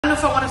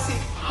if I want to see.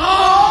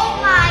 Oh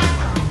my.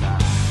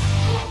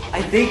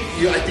 I think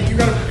you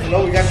gotta.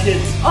 No, we got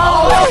kids.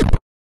 Oh!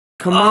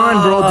 Come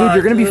on, bro, dude,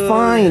 you're gonna be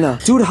fine.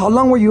 Dude, how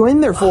long were you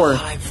in there for?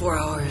 Like 4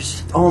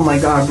 hours. Oh my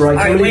god, bro,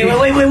 I can't believe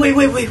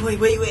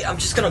Wait. I'm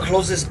just gonna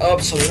close this up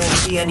so we don't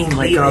see any Oh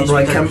my god, bro,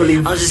 I can't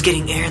believe. I was just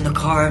getting air in the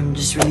car. I'm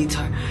just really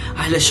tired.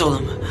 Alright, let's show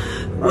them.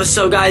 What's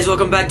up, guys?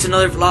 Welcome back to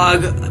another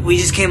vlog. We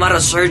just came out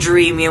of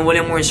surgery. Me and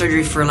William were in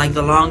surgery for like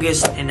the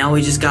longest, and now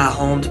we just got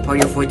home to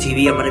Party 4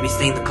 TV. I'm gonna be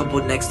staying the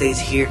couple next days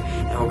here,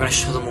 and we're gonna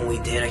show them what we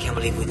did. I can't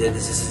believe we did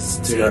this. This is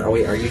insane. Dude,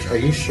 are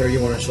you sure you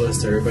want to show this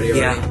to everybody?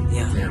 Yeah.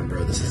 Yeah,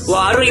 bro, this is. Well,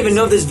 I don't even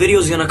know if this video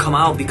is gonna come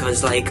out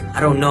because, like,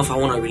 I don't know if I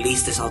want to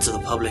release this out to the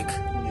public.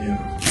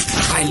 Yeah.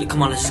 Alright,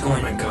 come on, let's just go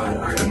in. Oh my god,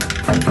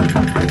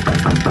 alright.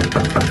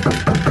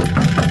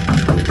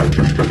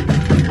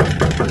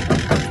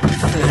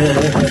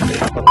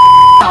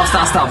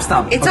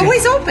 Stop. It's Okay.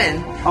 always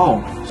open.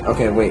 Oh,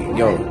 okay, wait,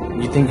 yo,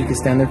 you think you can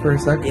stand there for a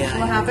sec? Yeah.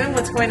 What happened?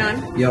 What's going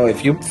on? Yo,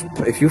 if you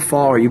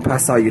fall or you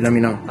pass out, you let me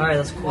know. Alright,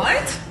 that's cool.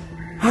 What?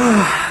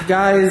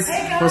 Guys,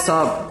 what's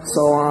up?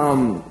 So,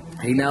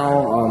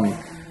 Heynelm,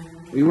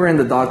 we were in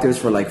the doctor's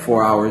for like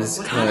 4 hours.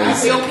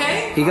 Is he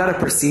okay? He got a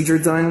procedure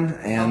done,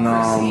 and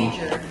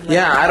Procedure.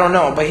 yeah, I don't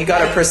know, but he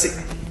got a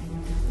procedure.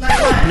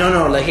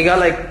 No, like he got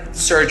like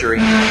surgery,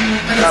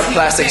 got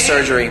plastic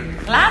surgery.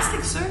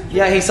 Plastic surgery?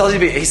 Yeah, he says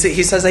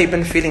he says that he's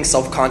been feeling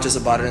self-conscious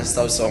about it and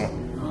stuff. So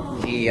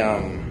he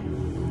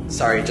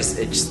sorry, it's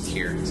just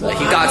here. So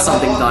he got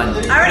something done.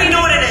 I already know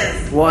what it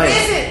is. What? What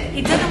is it?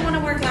 He doesn't want to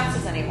wear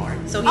glasses anymore.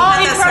 So he Oh, had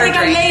he that probably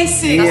got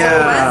surgery. LASIK.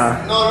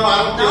 Yeah. No,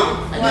 I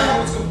don't think. I know he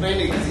was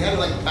complaining because he had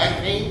like back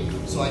pain,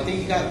 so I think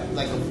he got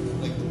like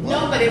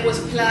No, but it was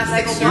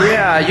plastic.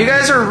 Yeah, you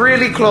guys are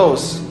really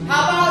close.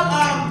 How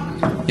about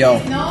Yo,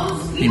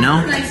 nose? You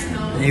know? Nice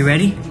nose. Are you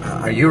ready?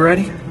 are you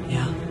ready?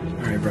 Yeah. All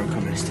right, bro,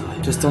 come in.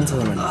 Just don't tell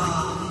him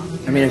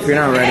anything. I mean, if you're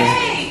not ready.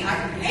 Hey,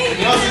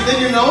 You know, you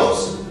did your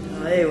nose?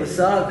 Hey, what's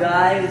up,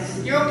 guys?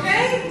 you're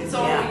okay?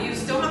 So Yeah. you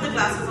still have the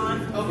glasses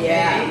on? Okay.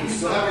 Yeah. You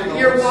still have your nose?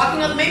 You're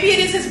walking up. Maybe it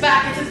is his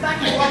back. It's his back.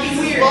 You're walking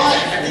Butt. weird. I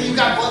think you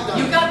got butt done.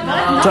 You got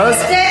butt?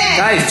 Just Dead.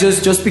 guys,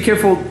 just be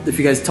careful if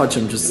you guys touch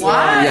him. Just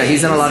Why? yeah,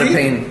 he's in a lot of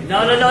pain. No.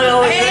 Hey,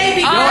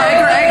 be No,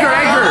 careful. Edgar.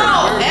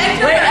 Oh,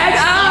 Edgar. Wait,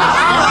 Ow.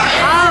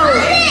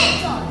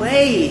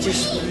 Wait,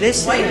 just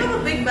listen. Why do you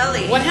have a big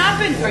belly? What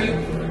happened? Are you?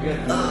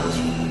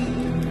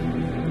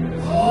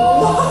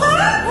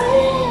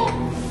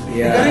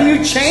 You got a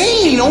new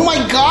chain. Oh my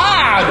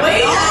god.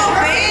 Wait,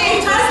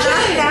 babe, touch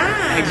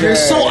that. You're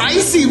so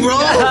icy, bro.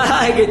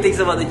 Edgar thinks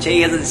about the chain.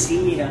 He hasn't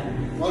seen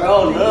it.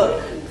 Bro,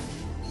 look.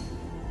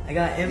 I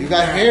got him. You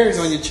got hairs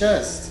on your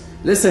chest.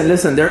 Listen,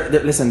 they're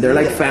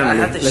like family. I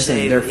have to Listen,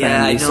 shave. they're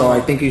Yeah, I family. So know.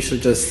 I think you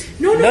should just.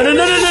 No. What?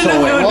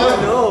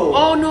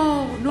 Oh no.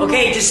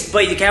 Okay, just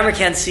but the camera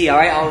can't see. All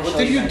right, I'll What show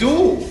did you guys. do?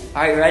 All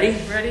right, ready?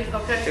 Ready?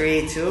 Okay.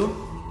 3,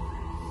 2.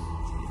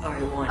 All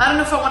right, 1. I don't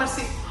know if I want to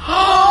see.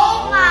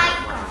 Oh my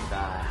god.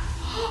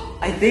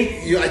 I think.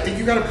 I think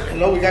you gotta.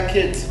 No, we got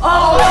kids.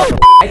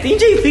 I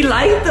think JP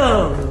liked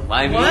them.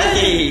 Why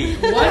me?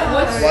 What?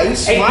 Why are you Hey,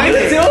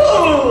 smiling? you too.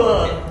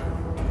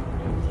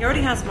 He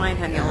already has mine,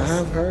 Heynelm.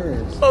 have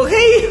hers.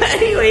 Okay.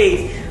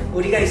 Anyways,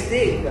 what do you guys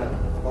think?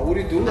 Why would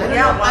you do that?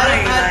 Yeah,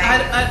 why?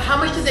 How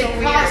much do they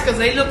cost? Because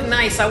they look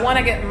nice. I want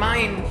to get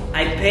mine.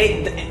 I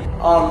paid.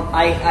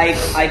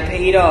 I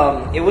paid.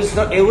 It was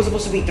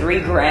supposed to be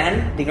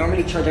 $3,000. They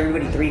normally charge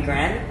everybody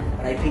 $3,000,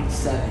 but I paid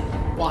 7.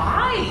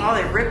 Why? Oh,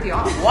 they rip you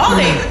off.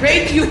 Why?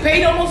 You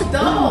paid almost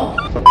double.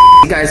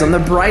 Guys, on the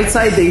bright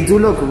side, they do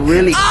look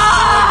really.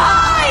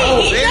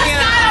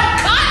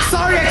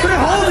 Sorry, I couldn't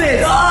hold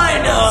it.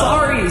 I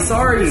know.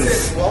 Sorry.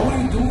 Why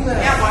would you do that?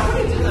 Yeah, why would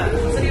he do that?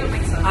 Doesn't even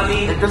make sense. I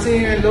mean. It doesn't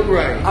even look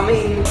right. A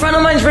friend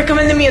of mine's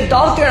recommended me a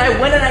doctor, and I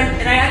went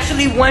and I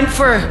actually went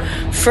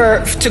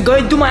to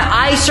go do my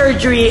eye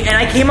surgery, and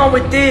I came out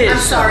with this. I'm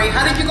sorry.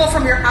 How did you go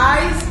from your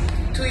eyes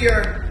to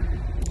your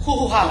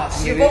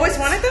hoo-hoo-halas? You've always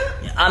wanted that?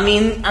 I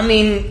mean, How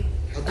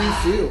do you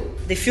feel?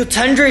 they feel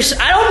tenderish.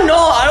 I don't know.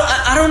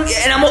 I don't.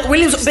 And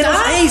William's been.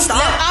 Hey,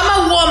 stop.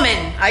 I'm a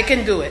woman. I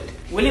can do it.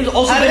 William's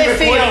also How been did it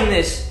feel? recording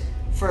this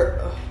for.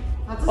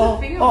 How does it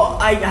feel? Oh,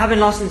 I haven't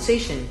lost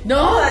sensation. Oh,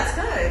 No, that's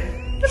good.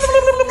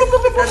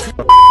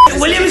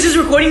 Williams is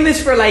recording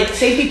this for like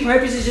safety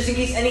purposes, just in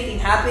case anything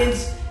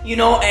happens, you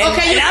know. And,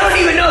 Okay, and you- I don't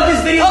even know if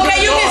this video.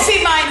 okay, you can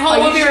see mine. Hold Are on,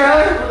 you we'll be sure?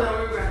 right back. Hold on,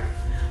 we'll be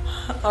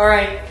right. All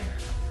right.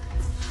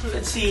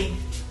 Let's see.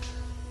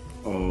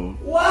 Oh.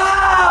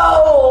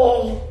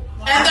 Wow.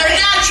 And they're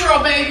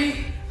natural,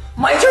 baby.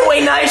 Mine's are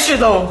way nicer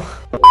though.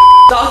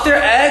 Dr.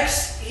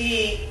 X,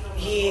 he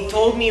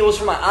told me it was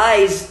for my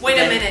eyes. Wait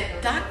a and- minute.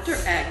 Dr.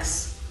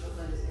 X.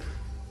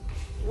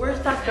 Where's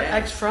Dr.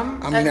 X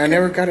from? I mean, I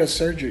never got a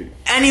surgery.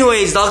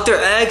 Anyways, Dr.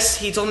 X,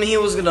 he told me he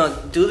was gonna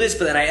do this,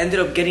 but then I ended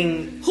up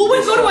getting. Who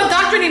would go to a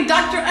doctor named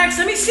Dr. X?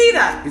 Let me see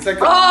that. He's like,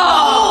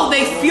 Oh,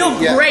 they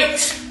feel Yeah.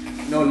 great.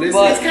 no, listen.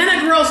 But- It's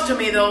kind of gross to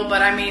me though,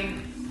 but I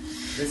mean,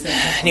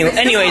 Anyways,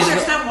 I don't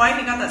understand why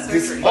he got that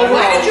surgery. Why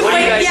did you What do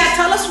you wait? guys- Yeah,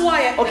 tell us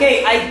why.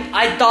 okay,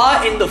 I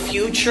thought in the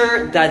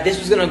future that this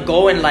was gonna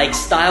go in like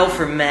style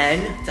for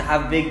men to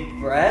have big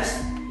breasts,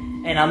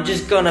 and I'm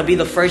just gonna be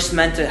the first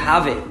man to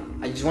have it.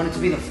 I just wanted to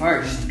be the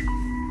first.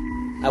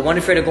 I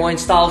wanted for it to go in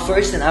style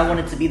first, and I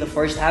wanted to be the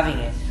first having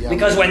it. Yeah.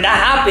 Because when that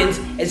happens,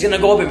 it's gonna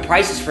go up in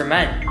prices for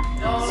men.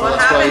 What that's why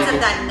happens you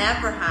if that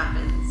never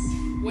happens?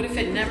 What if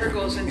it never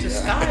goes into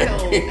style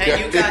and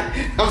you got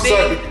I'm big-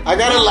 sorry. I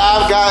gotta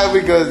laugh, guy,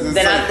 because it's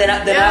Then like,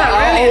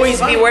 I'll really, always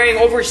it's be fun. wearing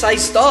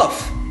oversized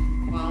stuff.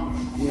 Well,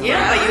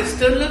 yeah, but you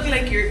still look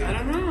like you're, I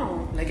don't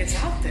know, like it's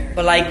out there.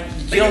 But like,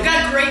 But you you don't,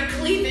 got great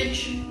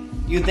cleavage.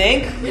 you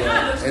think?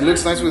 Yeah, it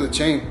looks nice with a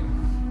chain.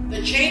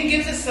 the chain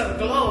gives us some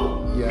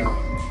glow. Yeah.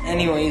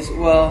 Anyways,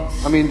 well,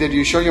 I mean, did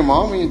you show your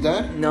mom and your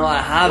dad? no,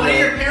 I What are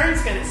your haven't.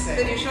 parents gonna say?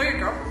 Did you show your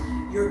girlfriend?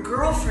 Your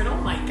girlfriend, oh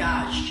my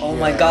gosh. Oh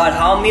my god,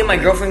 how me and my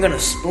girlfriend gonna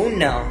spoon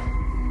now?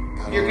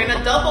 You're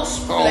gonna double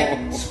spoon, Oh.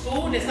 like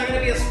spoon. It's not gonna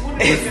be a spoon.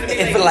 It's gonna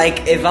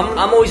be If I'm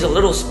always a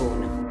little spoon.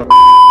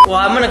 Well,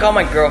 I'm gonna call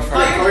my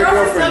girlfriend. Oh, your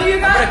girlfriend tell you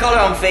I'm gonna that? call her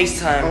on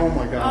FaceTime. Oh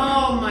my god.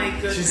 Oh my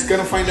goodness. She's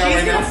gonna find out She's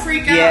right gonna now?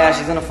 freak out. Yeah,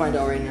 she's gonna find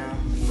out right now.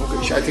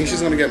 Okay, I think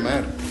she's gonna get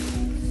mad.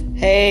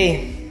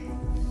 Hey,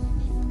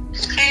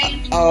 Hey,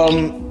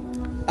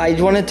 I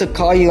wanted to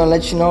call you and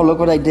let you know. Look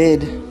what I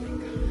did.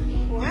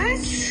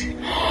 what?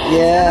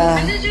 Yeah,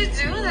 When did you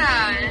do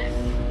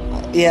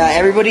that? yeah.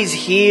 Everybody's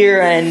here,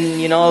 and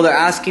you know they're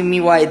asking me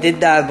why I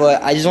did that,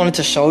 but I just wanted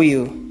to show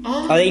you.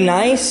 Are they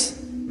nice?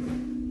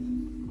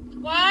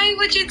 Why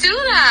would you do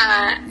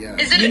that? Yeah.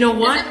 Is it? You know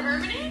what? Is it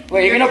permanent?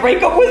 Wait, you're gonna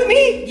break up with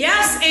me?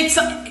 Yes, it's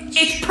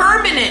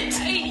permanent.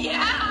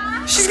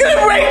 Yeah. She's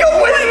gonna break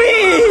up with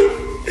me.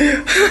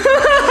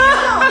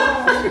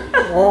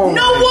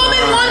 No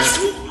woman wants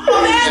a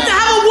man to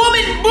have a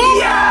woman boo.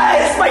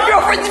 Yes, my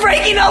girlfriend's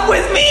breaking up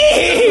with me.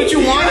 What you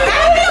want? It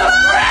was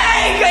a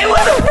prank. It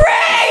was a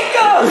prank.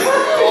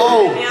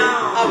 Oh.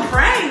 A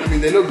prank. I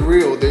mean, they look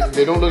real.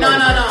 They don't look No, like...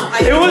 no,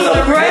 no. It was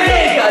a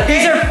prank.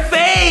 These are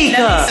fake.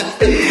 But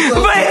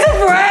it's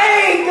a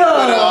prank.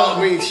 But,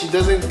 wait, she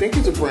doesn't think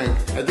it's a prank.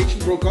 I think she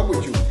broke up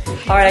with you.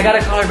 All right, I gotta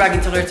call her back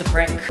and tell her it's a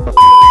prank.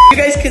 You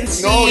guys can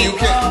see. No, you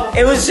can't.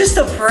 It was just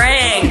a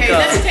prank. Okay,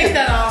 let's take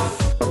that off.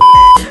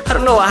 I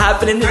don't know what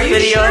happened in this Are you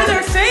video. sure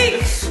they're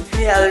fake?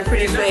 Yeah, they're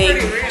pretty fake.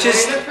 pretty real.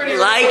 Just They look pretty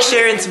like, real.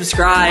 share, and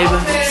subscribe.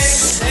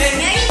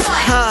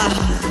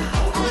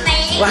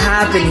 What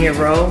happened here,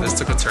 bro? This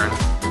took a turn.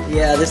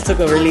 Yeah, this took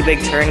a really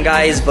big turn,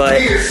 guys, but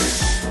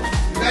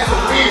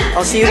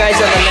I'll see you guys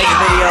on the next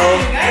video.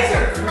 You guys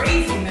are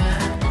crazy,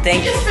 man.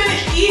 Thank You you. just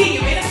finished eating.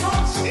 You made us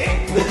all sick.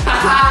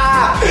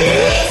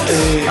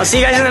 I'll see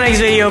you guys in the next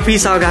video.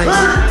 Peace out, guys.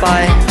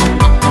 Bye.